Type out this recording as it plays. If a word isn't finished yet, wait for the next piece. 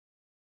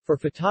For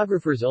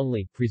Photographers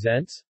Only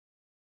presents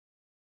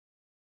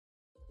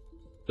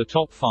the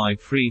top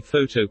 5 free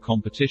photo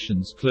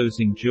competitions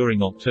closing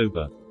during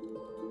October.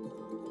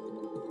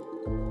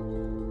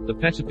 The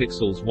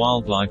PetaPixel's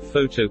Wildlife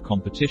Photo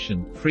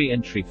Competition, free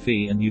entry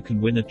fee and you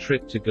can win a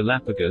trip to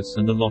Galapagos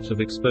and a lot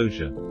of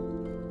exposure.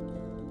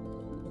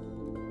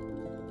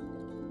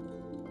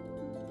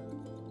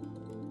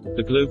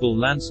 The Global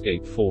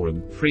Landscape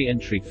Forum, free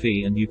entry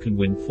fee and you can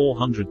win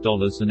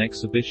 $400 an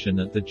exhibition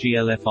at the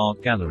GLF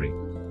Art Gallery.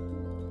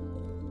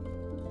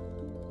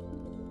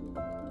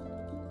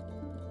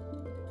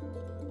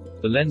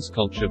 The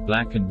LensCulture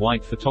Black and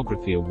White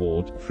Photography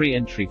Award, free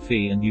entry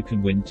fee and you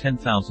can win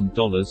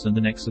 $10,000 and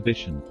an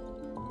exhibition.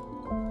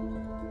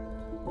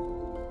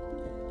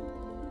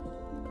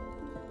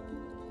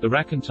 The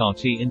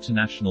Raccont'Arti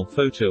International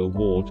Photo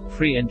Award,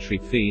 free entry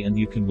fee and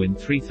you can win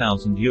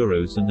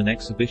 €3,000 and an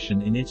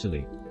exhibition in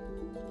Italy.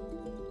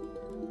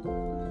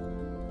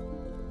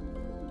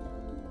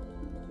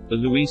 The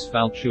Luis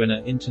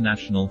Valtueña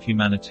International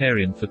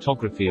Humanitarian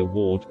Photography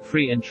Award,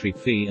 free entry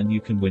fee and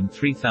you can win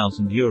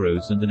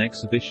 €3,000 and an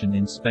exhibition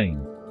in Spain.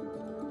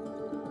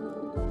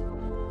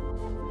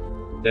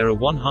 There are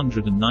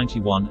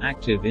 191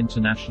 active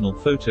international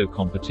photo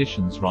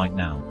competitions right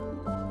now.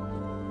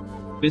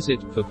 Visit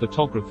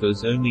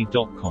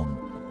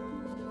photographyforbeginners.com.